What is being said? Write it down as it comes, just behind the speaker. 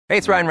Hey,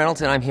 it's Ryan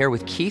Reynolds, and I'm here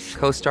with Keith,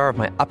 co-star of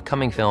my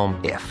upcoming film,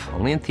 If,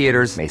 only in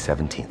theaters May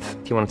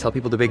 17th. Do you want to tell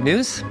people the big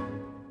news?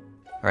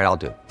 All right, I'll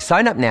do it.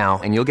 Sign up now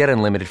and you'll get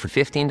unlimited for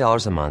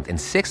 $15 a month and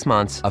 6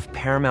 months of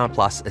Paramount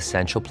Plus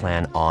Essential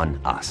Plan on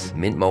us.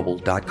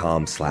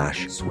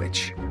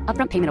 MintMobile.com/switch.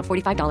 Upfront payment of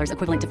 $45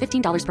 equivalent to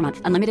 $15 per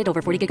month. Unlimited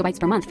over 40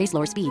 gigabytes per month. Face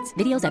lower speeds.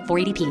 Videos at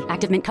 480p.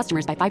 Active Mint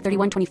customers by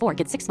 531.24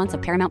 get 6 months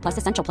of Paramount Plus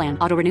Essential Plan.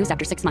 Auto renews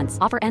after 6 months.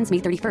 Offer ends May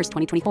 31st,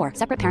 2024.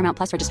 Separate Paramount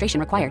Plus registration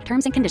required.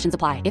 Terms and conditions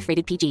apply if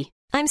rated PG.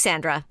 I'm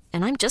Sandra,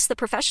 and I'm just the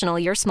professional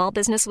your small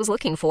business was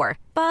looking for.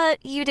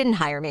 But you didn't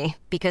hire me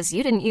because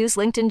you didn't use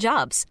LinkedIn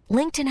Jobs.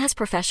 LinkedIn has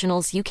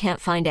professionals you can't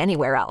find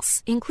anywhere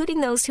else,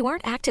 including those who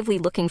aren't actively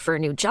looking for a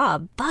new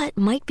job, but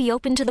might be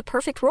open to the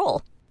perfect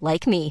role,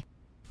 like me.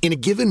 In a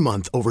given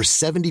month, over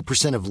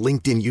 70% of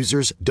LinkedIn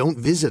users don't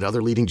visit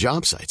other leading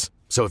job sites.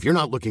 So if you're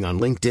not looking on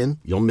LinkedIn,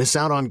 you'll miss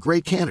out on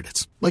great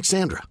candidates like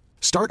Sandra.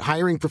 Start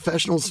hiring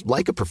professionals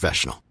like a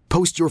professional.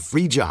 Post your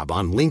free job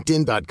on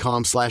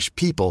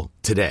linkedin.com/people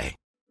today.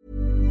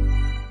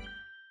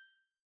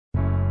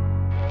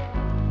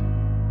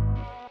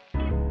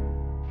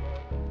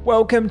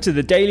 Welcome to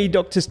the Daily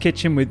Doctor's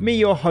Kitchen with me,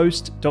 your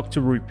host,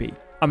 Dr. Rupi.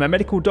 I'm a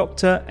medical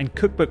doctor and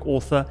cookbook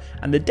author,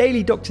 and the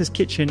Daily Doctor's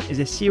Kitchen is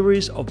a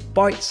series of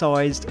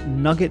bite-sized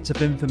nuggets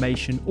of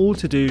information all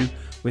to do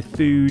with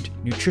food,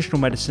 nutritional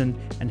medicine,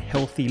 and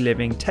healthy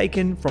living,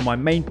 taken from my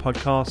main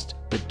podcast,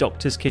 the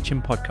Doctor's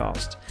Kitchen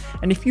Podcast.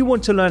 And if you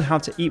want to learn how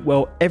to eat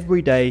well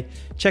every day,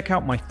 check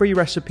out my free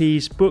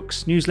recipes,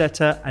 books,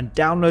 newsletter, and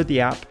download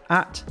the app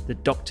at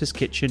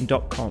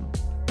thedoctorskitchen.com.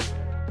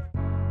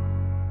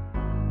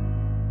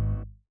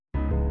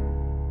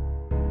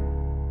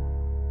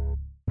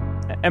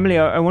 Emily,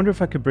 I wonder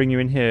if I could bring you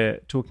in here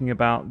talking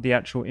about the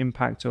actual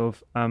impact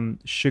of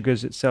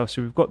sugars itself.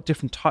 So we've got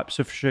different types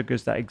of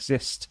sugars that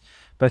exist,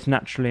 both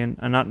naturally and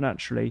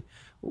unnaturally.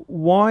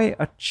 Why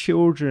are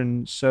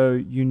children so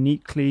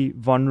uniquely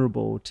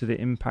vulnerable to the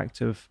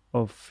impact of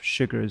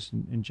sugars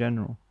in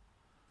general?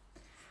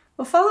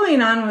 Well,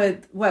 following on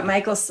with what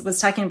Michael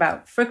was talking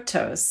about,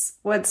 fructose,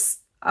 what's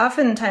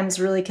oftentimes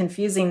really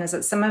confusing is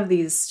that some of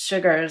these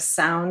sugars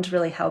sound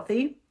really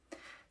healthy.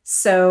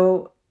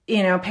 So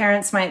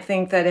parents might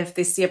think that if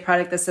they see a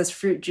product that says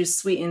fruit juice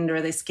sweetened,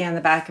 or they scan the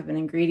back of an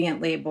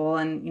ingredient label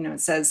and, it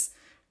says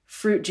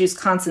fruit juice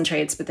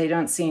concentrates, but they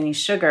don't see any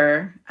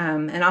sugar.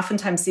 And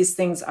oftentimes these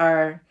things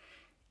are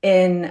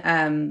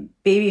in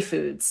baby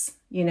foods,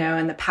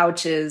 in the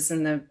pouches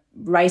and the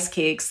rice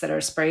cakes that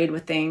are sprayed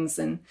with things.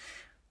 And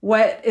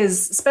what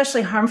is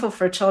especially harmful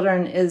for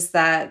children is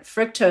that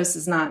fructose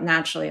is not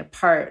naturally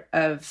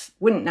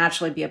wouldn't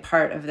naturally be a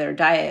part of their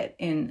diet,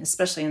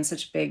 especially in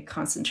such big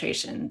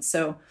concentration.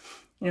 So,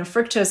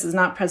 fructose is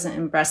not present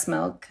in breast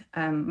milk.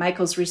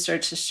 Michael's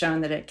research has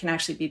shown that it can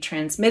actually be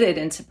transmitted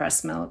into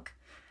breast milk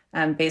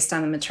based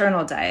on the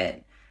maternal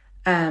diet.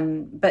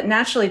 But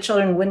naturally,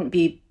 children wouldn't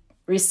be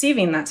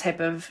receiving that type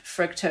of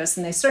fructose,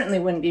 and they certainly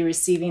wouldn't be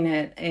receiving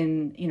it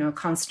in, a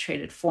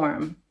concentrated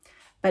form.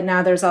 But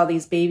now there's all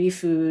these baby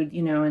food,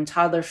 and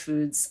toddler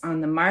foods on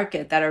the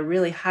market that are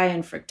really high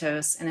in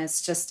fructose. And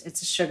it's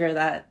a sugar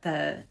that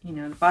the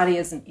body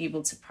isn't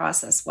able to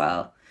process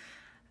well.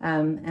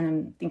 And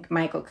I think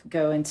Michael could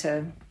go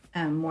into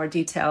more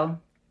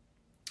detail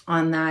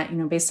on that,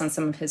 based on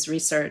some of his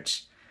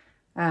research.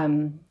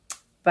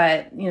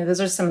 But,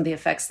 those are some of the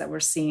effects that we're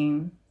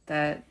seeing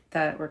that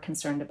we're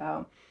concerned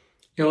about.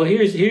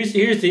 Here's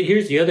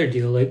the other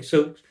deal.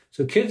 So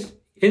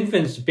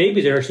infants,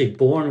 babies are actually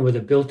born with a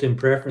built-in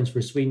preference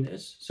for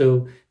sweetness.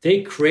 So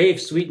they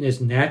crave sweetness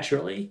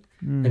naturally.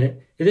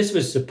 And this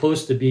was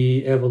supposed to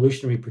be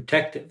evolutionary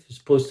protective. It's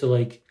supposed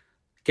to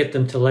get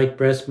them to like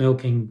breast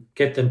milk and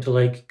get them to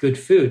like good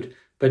food.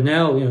 But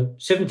now,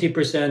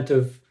 70%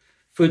 of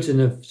foods in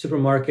the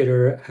supermarket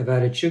have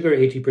added sugar.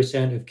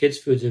 80% of kids'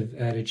 foods have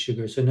added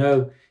sugar. So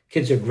now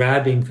kids are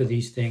grabbing for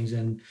these things,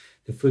 and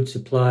the food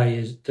supply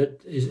is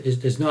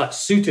not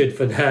suited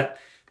for that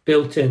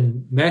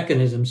built-in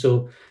mechanism.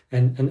 So,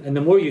 and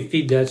the more you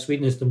feed that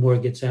sweetness, the more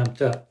it gets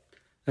amped up.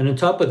 And on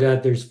top of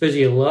that, there's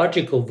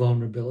physiological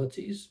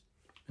vulnerabilities.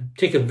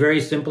 Take a very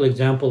simple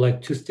example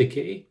like tooth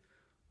decay.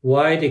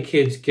 Why do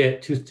kids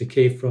get tooth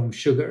decay from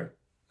sugar?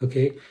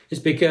 Okay, it's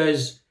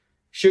because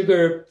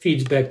sugar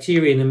feeds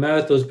bacteria in the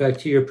mouth. Those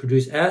bacteria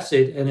produce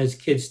acid, and as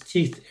kids'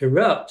 teeth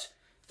erupt,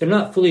 they're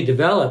not fully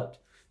developed,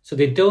 so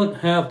they don't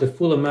have the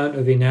full amount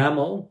of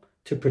enamel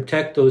to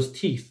protect those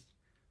teeth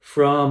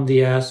from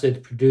the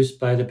acid produced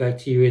by the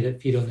bacteria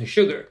that feed on the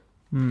sugar.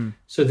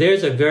 So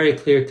there's a very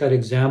clear-cut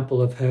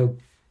example of how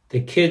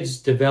the kids'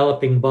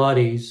 developing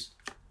bodies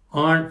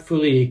aren't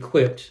fully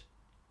equipped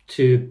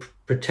to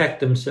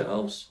protect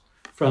themselves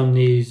from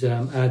these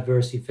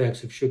adverse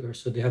effects of sugar.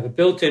 So they have a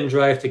built-in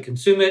drive to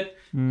consume it,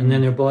 and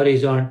then their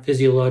bodies aren't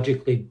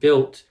physiologically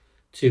built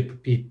to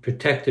be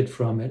protected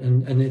from it.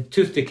 And the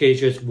tooth decay is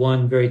just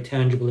one very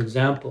tangible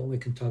example. We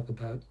can talk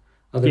about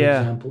other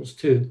examples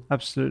too.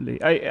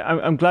 Absolutely.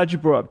 I'm glad you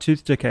brought up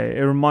tooth decay.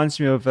 It reminds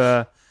me of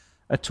a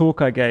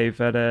talk I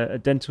gave at a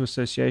dental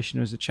association.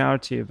 It was a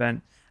charity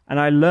event, And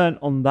I learned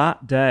on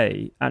that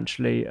day,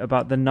 actually,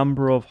 about the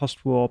number of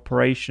hospital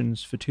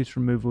operations for tooth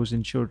removals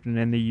in children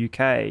in the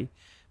UK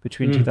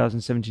between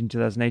 2017 and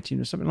 2018.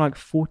 It was something like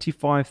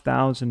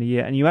 45,000 a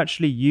year. And you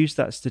actually used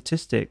that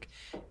statistic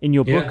in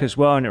your book as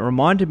well. And it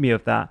reminded me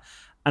of that.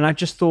 And I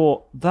just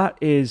thought that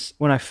is,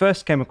 when I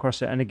first came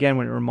across it, and again,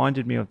 when it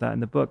reminded me of that in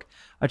the book,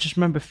 I just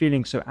remember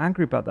feeling so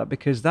angry about that,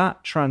 because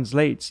that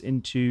translates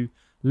into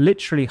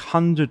literally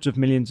hundreds of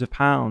millions of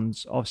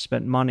pounds of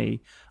spent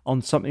money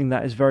on something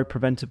that is very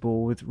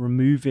preventable, with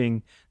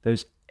removing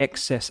those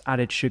excess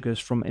added sugars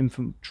from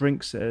infant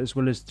drinks, as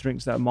well as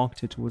drinks that are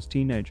marketed towards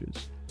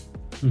teenagers.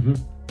 Mm-hmm.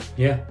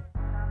 Yeah.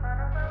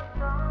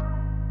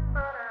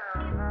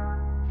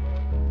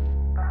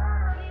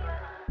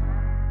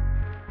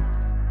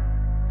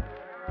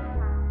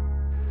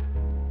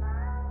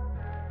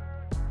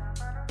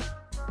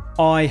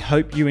 I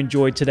hope you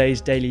enjoyed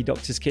today's Daily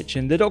Doctor's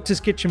Kitchen. The Doctor's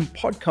Kitchen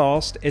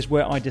podcast is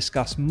where I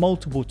discuss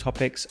multiple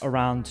topics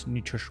around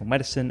nutritional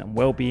medicine and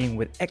well-being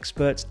with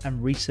experts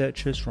and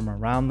researchers from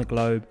around the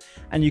globe.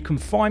 And you can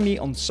find me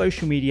on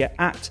social media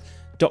at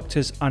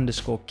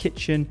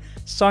doctors_kitchen.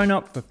 Sign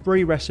up for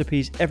free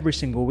recipes every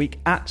single week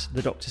at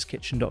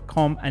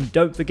thedoctorskitchen.com. And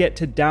don't forget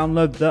to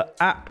download the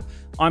app.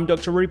 I'm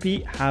Dr.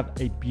 Rupy. Have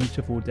a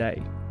beautiful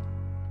day.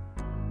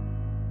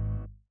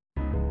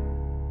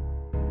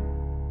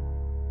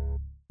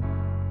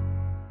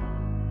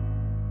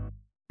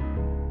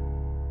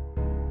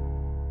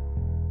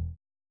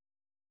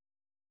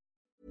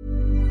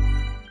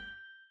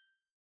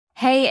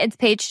 Hey, it's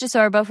Paige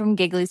DeSorbo from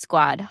Giggly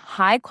Squad.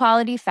 High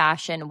quality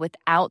fashion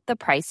without the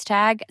price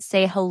tag.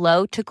 Say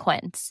hello to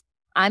Quince.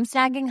 I'm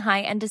snagging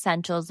high-end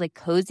essentials like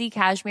cozy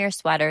cashmere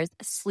sweaters,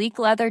 sleek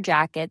leather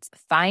jackets,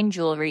 fine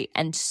jewelry,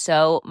 and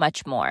so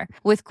much more.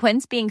 With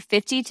Quince being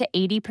 50 to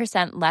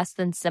 80% less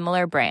than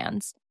similar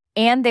brands.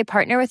 And they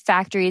partner with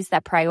factories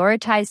that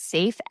prioritize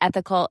safe,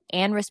 ethical,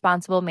 and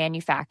responsible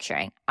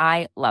manufacturing.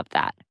 I love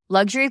that.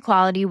 Luxury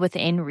quality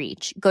within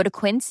reach. Go to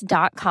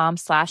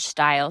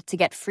quince.com/style to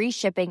get free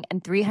shipping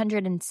and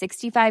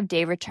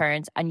 365-day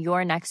returns on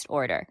your next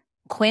order.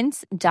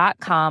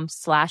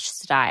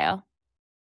 Quince.com/style.